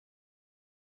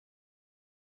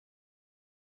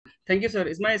Thank you, sir.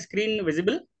 Is my screen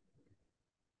visible?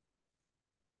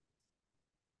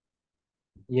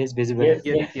 Yes, visible.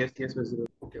 Yes, visible.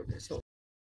 Okay. So,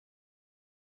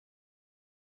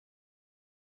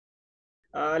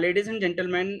 ladies and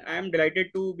gentlemen, I am delighted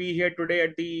to be here today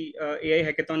at the AI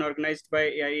Hackathon organized by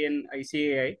AI and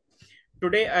ICAI.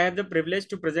 Today, I have the privilege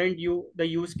to present you the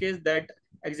use case that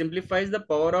exemplifies the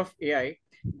power of AI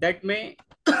that may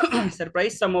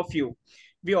surprise some of you.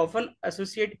 We often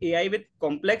associate AI with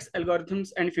complex algorithms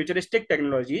and futuristic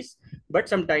technologies, but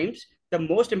sometimes the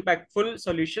most impactful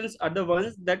solutions are the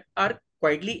ones that are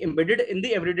quietly embedded in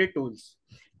the everyday tools.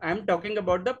 I am talking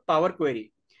about the Power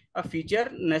Query, a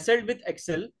feature nestled with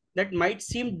Excel that might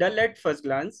seem dull at first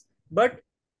glance, but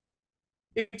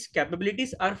its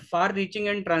capabilities are far-reaching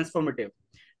and transformative.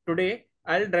 Today,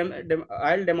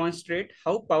 I'll demonstrate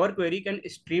how Power Query can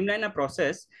streamline a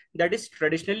process that is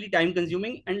traditionally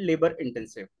time-consuming and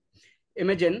labor-intensive.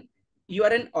 Imagine you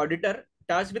are an auditor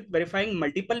tasked with verifying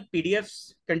multiple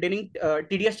PDFs containing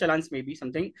TDS challans, maybe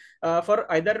something, for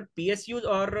either PSUs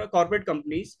or corporate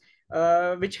companies,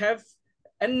 which have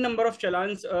n number of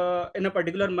challans in a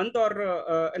particular month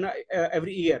or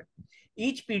every year.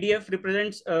 Each PDF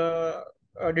represents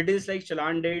details like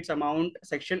challan dates, amount,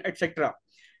 section, etc.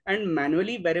 And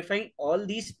manually verifying all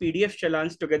these PDF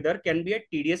challans together can be a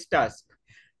tedious task.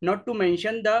 Not to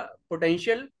mention the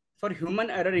potential for human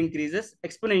error increases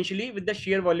exponentially with the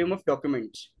sheer volume of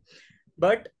documents.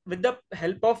 But with the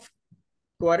help of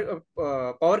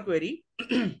Power Query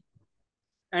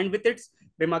and with its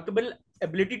remarkable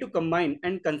ability to combine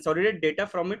and consolidate data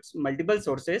from its multiple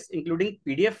sources, including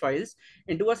PDF files,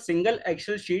 into a single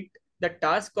Excel sheet, the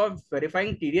task of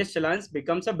verifying tedious challans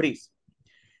becomes a breeze.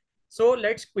 So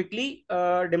let's quickly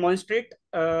demonstrate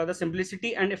the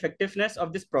simplicity and effectiveness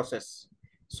of this process.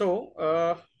 So,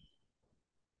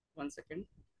 1 second.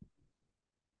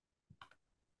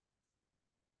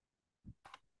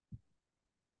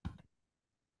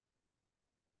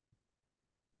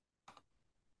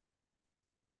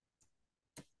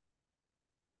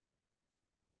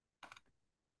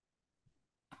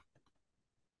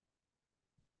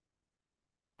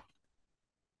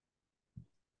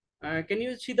 Can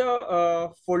you see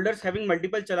the folders having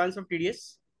multiple challans of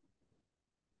TDS?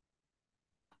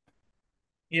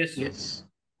 Yes.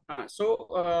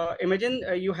 Imagine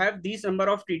you have these number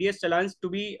of TDS challans to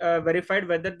be verified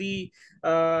whether the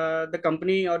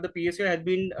company or the PSU has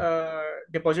been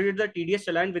deposited the TDS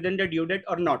challan within the due date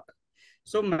or not.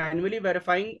 So manually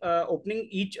verifying, opening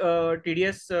each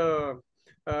TDS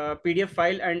PDF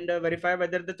file and verify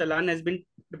whether the challan has been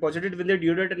deposited within the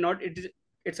due date or not.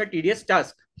 It's a tedious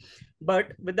task.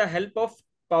 But with the help of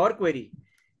Power Query,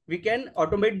 we can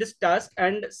automate this task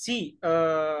and see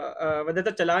whether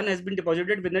the challan has been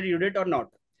deposited within the due date or not.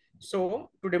 So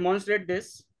to demonstrate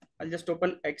this, I'll just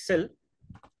open Excel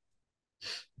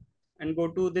and go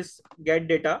to this get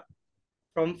data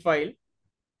from file.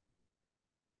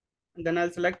 And then I'll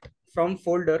select from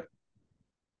folder.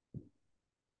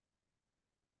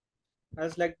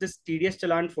 I'll select this TDS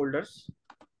challan folders.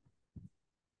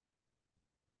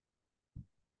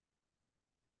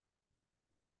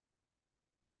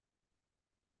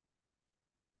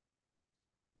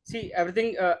 See,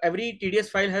 everything, every TDS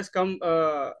file has come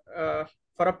for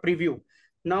a preview.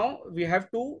 Now we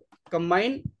have to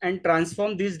combine and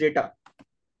transform these data.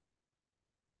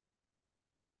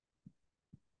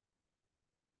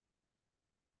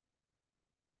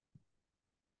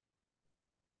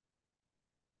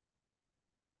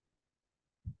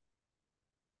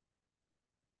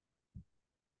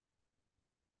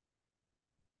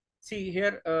 See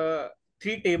here,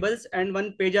 three tables and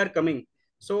one page are coming.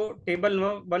 So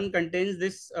table one contains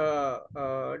this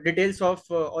details of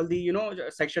all the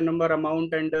section number,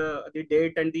 amount, and the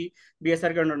date and the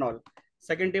BSR count and all.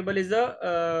 Second table is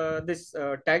the this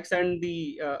tax and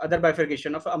the other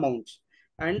bifurcation of amounts.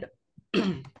 And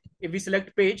if we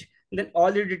select page, then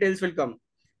all the details will come.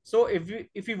 So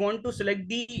if we want to select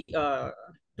the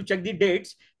to check the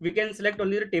dates, we can select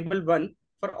only the table one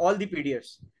for all the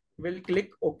PDFs. We'll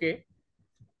click OK.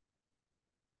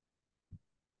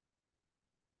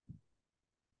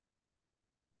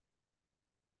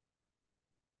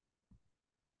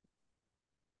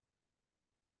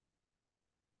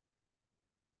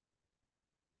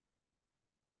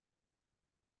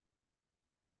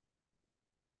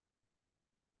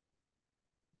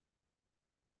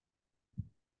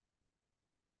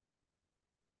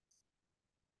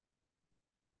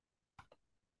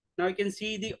 Now you can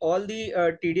see the all the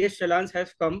TDS challans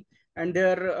have come, and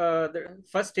the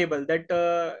first table that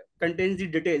contains the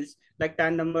details like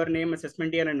TAN number, name,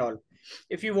 assessment year, and all.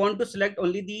 If you want to select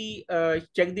only the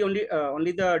check the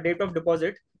only the date of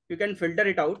deposit, you can filter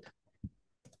it out.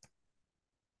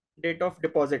 Date of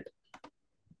deposit.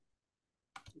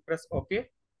 Press OK.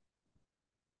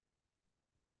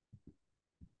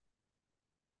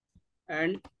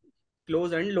 And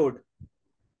close and load.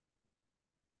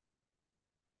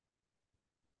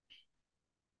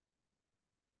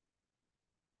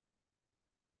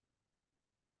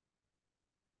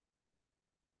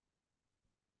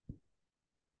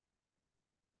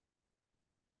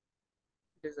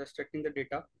 It is extracting the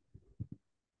data.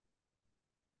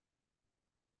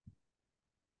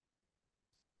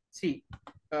 See,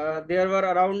 there were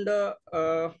around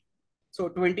so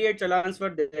 28 challans were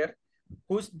there,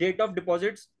 whose date of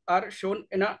deposits are shown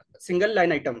in a single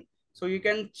line item. So you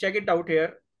can check it out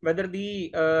here whether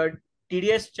the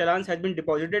TDS challans has been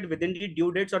deposited within the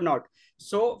due dates or not.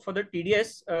 So for the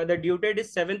TDS, the due date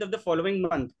is 7th of the following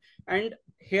month, and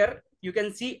here you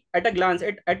can see at a glance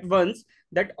at once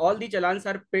that all the challans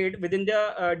are paid within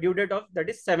the due date of, that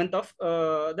is 7th of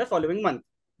the following month.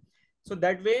 So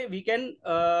that way we can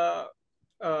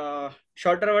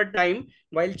shorten our time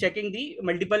while checking the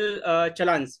multiple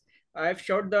challans. I have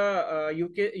showed the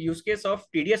use case of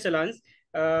TDS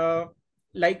challans.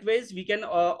 Likewise, we can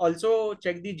also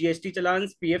check the GST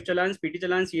challans, PF challans, PT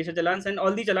challans, CSA challans, and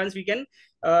all the challans we can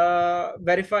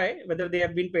verify whether they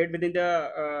have been paid within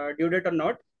the due date or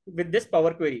not with this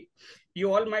Power Query.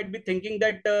 You all might be thinking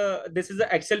that this is an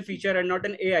Excel feature and not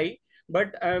an AI,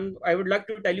 but I would like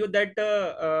to tell you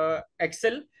that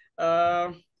Excel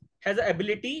has the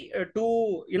ability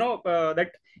to,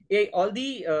 that all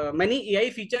the many AI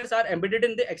features are embedded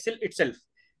in the Excel itself.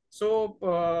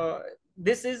 So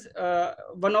this is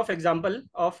one of example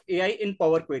of AI in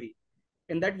Power Query.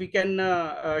 In that we can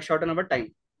shorten our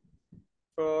time.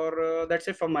 For that's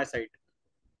it from my side.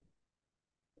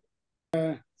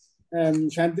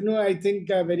 Shantanu, I think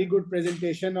a very good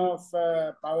presentation of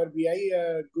Power BI,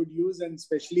 good use, and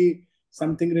especially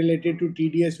something related to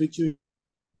TDS, which you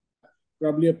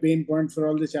probably a pain point for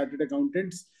all the chartered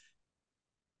accountants.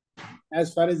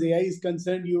 As far as AI is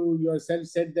concerned, you yourself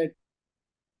said that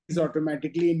is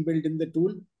automatically inbuilt in the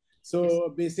tool.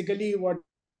 So basically what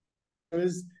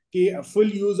is a full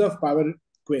use of Power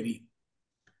Query.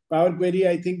 Power Query,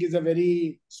 I think, is a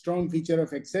very strong feature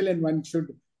of Excel, and one should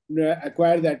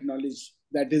acquire that knowledge.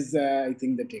 That is, I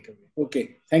think, the takeaway.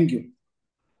 Okay, thank you.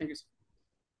 Thank you, sir.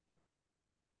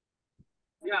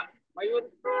 Yeah,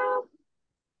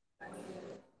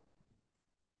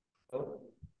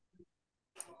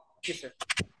 Yes, sir.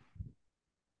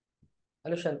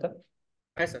 Hello, Shantam.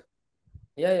 Hi, sir.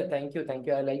 Yeah, thank you.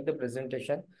 I like the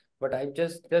presentation, but I'm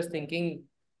just thinking,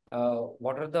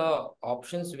 what are the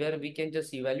options where we can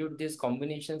just evaluate these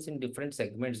combinations in different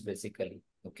segments, basically?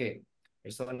 Okay,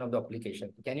 it's one of the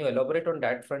application. Can you elaborate on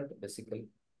that front, basically?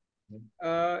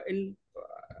 I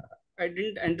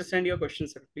didn't understand your question,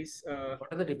 sir. Please.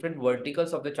 What are the different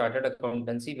verticals of the chartered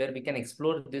accountancy where we can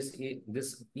explore this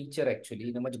feature actually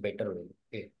in a much better way?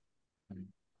 Okay.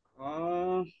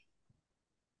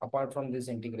 Apart from this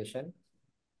integration.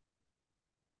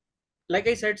 Like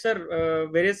I said, sir,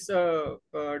 various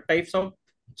types of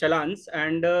challans,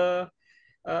 and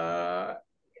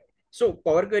so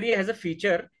Power Query has a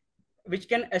feature which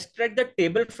can extract the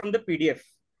table from the PDF.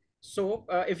 So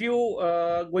if you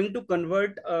going to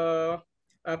convert a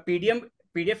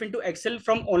PDF into Excel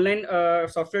from online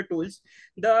software tools,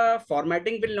 the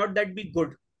formatting will not that be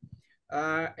good.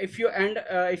 If you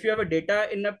have a data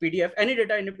in a PDF, any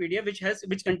data in a PDF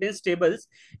which contains tables,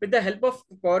 with the help of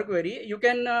Power Query, you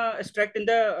can extract in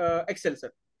the Excel,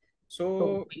 sir.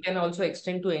 So we can also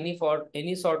extend to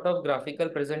any sort of graphical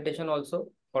presentation also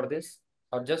for this,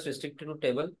 or just restricted to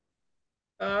table?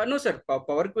 No, sir.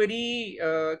 Power Query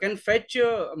can fetch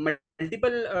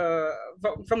multiple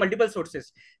from multiple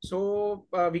sources. So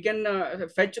we can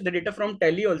fetch the data from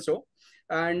Tally also,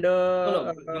 and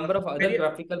number of other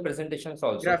graphical presentations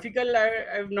also. Graphical,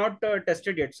 I have not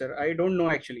tested yet, sir. I don't know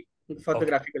actually for the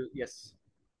graphical. Yes.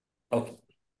 Okay.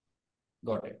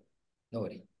 Got it. No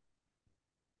worry.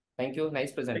 Thank you.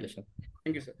 Nice presentation.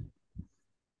 Thank you, sir.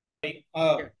 It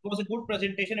was a good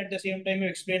presentation. At the same time, you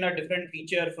explained a different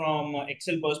feature from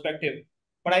Excel perspective.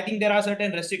 But I think there are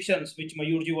certain restrictions which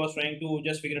Mayurji was trying to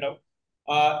just figure it out.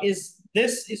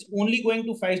 This is only going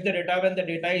to fetch the data when the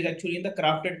data is actually in the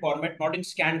crafted format, not in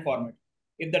scanned format.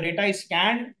 If the data is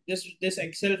scanned, this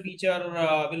Excel feature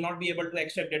will not be able to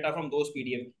extract data from those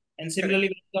PDF. And similarly,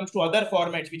 when it comes to other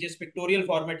formats, which is pictorial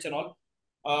formats and all,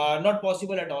 not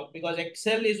possible at all, because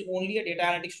Excel is only a data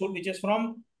analytics tool which is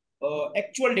from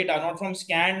actual data, not from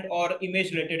scanned or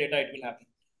image related data. It will happen.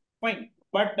 Fine.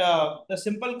 But the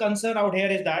simple concern out here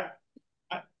is that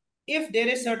if there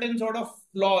is certain sort of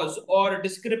flaws or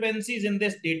discrepancies in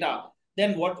this data,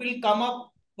 then what will come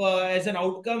up as an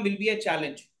outcome will be a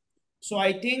challenge. So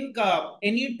I think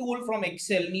any tool from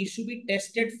Excel needs to be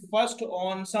tested first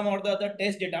on some or the other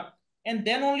test data, and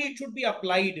then only it should be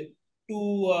applied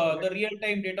to the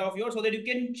real-time data of yours so that you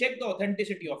can check the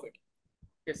authenticity of it.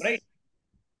 Yes. Right.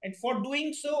 And for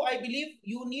doing so, I believe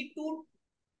you need to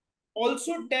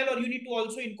also tell, or you need to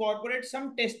also incorporate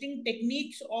some testing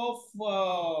techniques of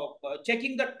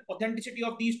checking the authenticity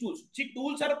of these tools. See,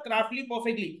 tools are craftly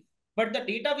perfectly, but the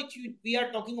data which we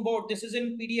are talking about, this is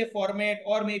in PDF format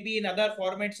or maybe in other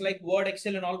formats like Word,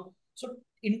 Excel and all. So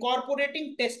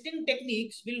incorporating testing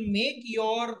techniques will make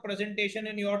your presentation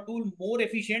and your tool more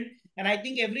efficient. And I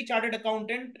think every chartered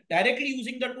accountant directly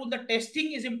using the tool, the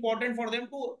testing is important for them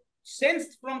to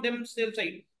sense from themselves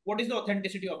side what is the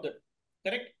authenticity of the tool.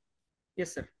 Correct?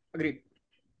 Yes, sir. Agreed.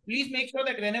 Please make sure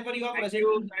that whenever you are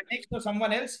presenting next to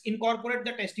someone else, incorporate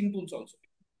the testing tools also.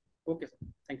 Okay, sir.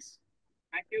 Thanks.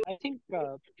 Thank you. I think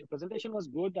the presentation was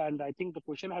good, and I think the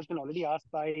question has been already asked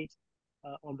by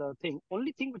on the thing.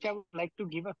 Only thing which I would like to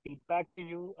give a feedback to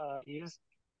you is,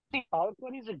 see,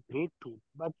 PowerPoint is a great tool,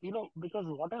 but because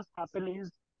what has happened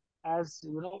is, as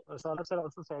Saurabh sir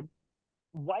also said,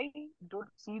 why don't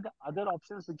see the other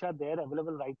options which are there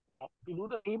available right now to do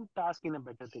the same task in a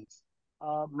better thing?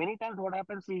 Many times what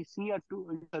happens, we see a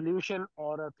solution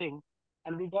or a thing,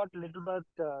 and we got a little bit,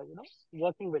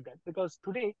 working with that, because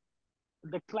today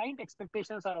the client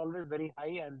expectations are always very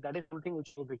high, and that is something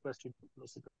which I would request you to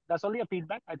do. That's only a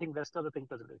feedback. I think rest of the thing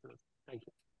presentation. Thank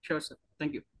you. Sure, sir.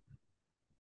 Thank you.